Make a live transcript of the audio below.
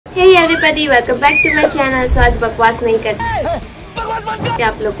everybody, welcome back to my channel. So आज बकवास नहीं करते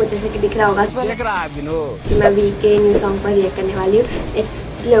आप लोग को, जैसे कि दिख रहा होगा कि मैं वी के न्यू सॉन्ग पर रिएक्ट करने वाली हूँ. It's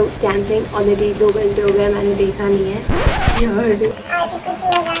slow dancing. ऑलरेडी 2 घंटे हो गए, मैंने देखा नहीं है.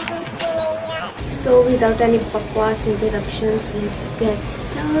 So without any बकवास interruptions, let's get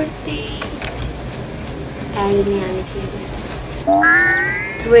started. Add नहीं आनी चाहिए बस.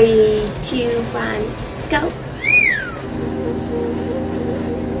 3, 2, 1, go.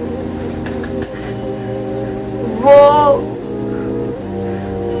 Whoa!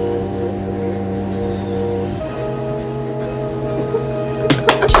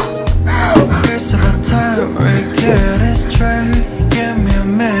 It's the time we get it straight. Give me a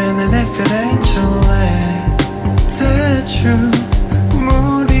minute if it ain't too late. Did you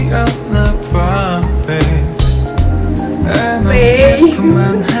moody up the babe? Am I 그만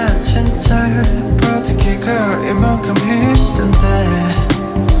진짜 버티기가 이만큼 힘든데.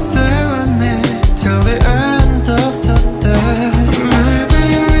 Stay with me till the end of the day. Maybe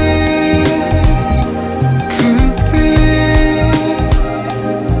we could be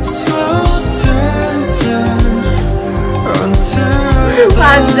slow dancing until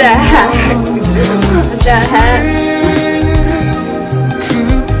What the heck? What the heck?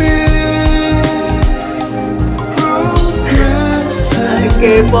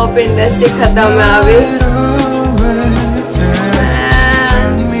 K-pop industry खत्म है अभी.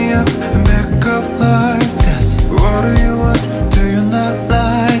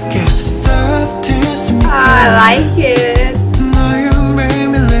 I like it.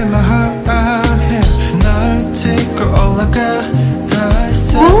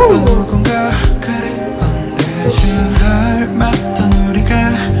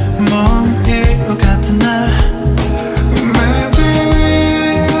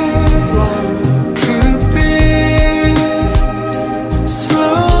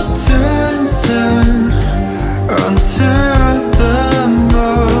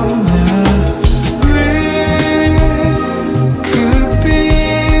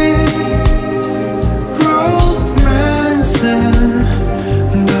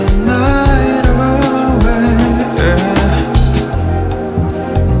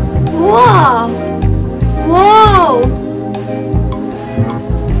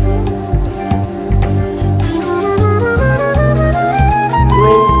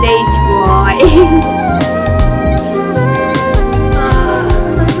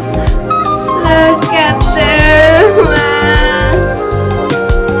 Look at them, man.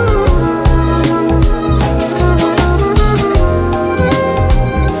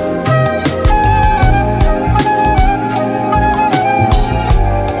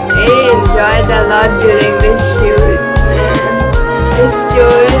 I enjoyed a lot during this shoot, man. The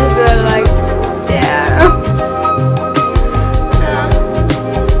stories are like there.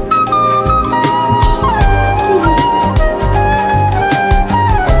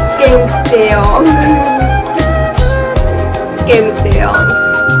 Kim Taeyong.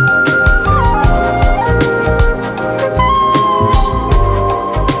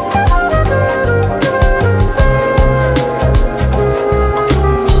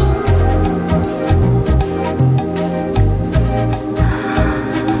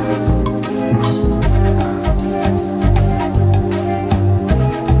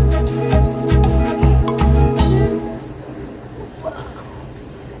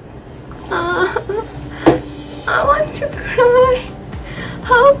 I want to cry.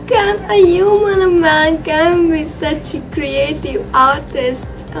 How can a human, a man, can be such a creative artist?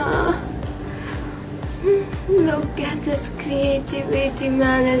 Look at this creativity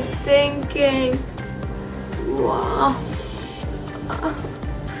man is thinking. Wow.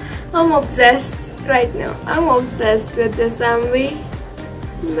 I'm obsessed right now. I'm obsessed with this MV.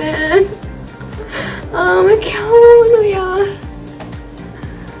 Man. मैं क्या बोलूं यार.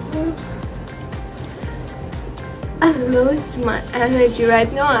 I lost my energy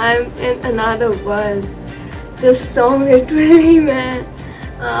right now. I'm in another world. This song literally, man.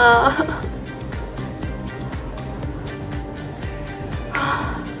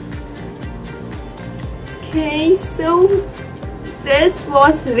 Okay, so this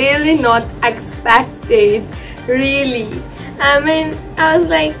was really not expected. Really, I mean, I was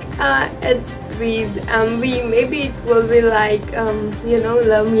like, it's V's MV. Maybe it will be like, you know,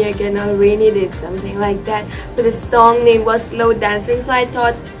 Love Me Again or Rainy Days, something like that. But the song name was Slow Dancing, so I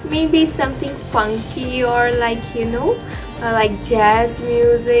thought maybe something funky or like, you know, like jazz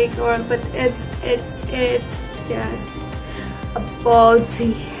music, or but it's just a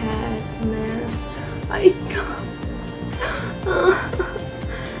body head, man. I can't.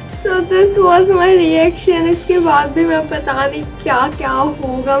 So this was my reaction. इसके बाद भी मैं पता नहीं क्या क्या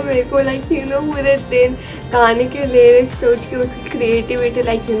होगा मेरे को, लाइक यू नो पूरे दिन गाने के लिरिक्स सोच के उसकी क्रिएटिविटी,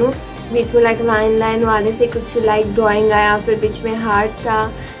 लाइक यू नो बीच में लाइक लाइन वाले से कुछ लाइक ड्राइंग आया, फिर बीच में हार्ट था,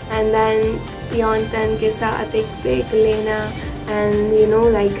 एंड देन yeontan के साथ एक पिक लेना, and you know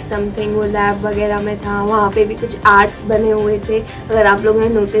like something वो लैब वगैरह में था, वहाँ पे भी कुछ आर्ट्स बने हुए थे, अगर आप लोगों ने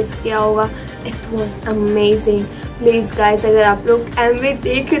नोटिस किया होगा। It was amazing. Please guys, अगर आप लोग एमवी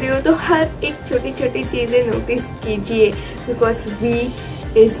देख रहे हो तो हर एक छोटी छोटी चीज़ें नोटिस कीजिए, because V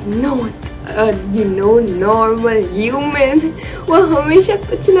is not you know normal human. वो हमेशा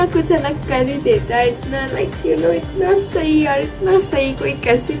कुछ ना कुछ अलग कर ही देता है। इतना लाइक यू नो इतना सही, और इतना सही कोई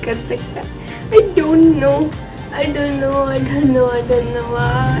कैसे कर सकता है? I don't know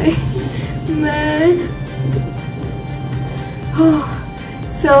why, man.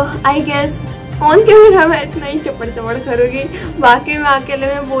 So I guess on camera मैं इतना ही चपड़ करूँगी, बाकी मैं अकेले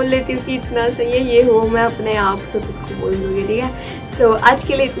में बोल लेती हूँ कि इतना सही है ये हो, मैं अपने आप से खुद को बोल दूँगी, ठीक है। सो आज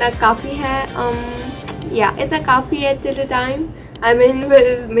के लिए इतना काफ़ी है, इतना काफ़ी है till the time. I mean,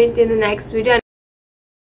 we'll meet in the next video.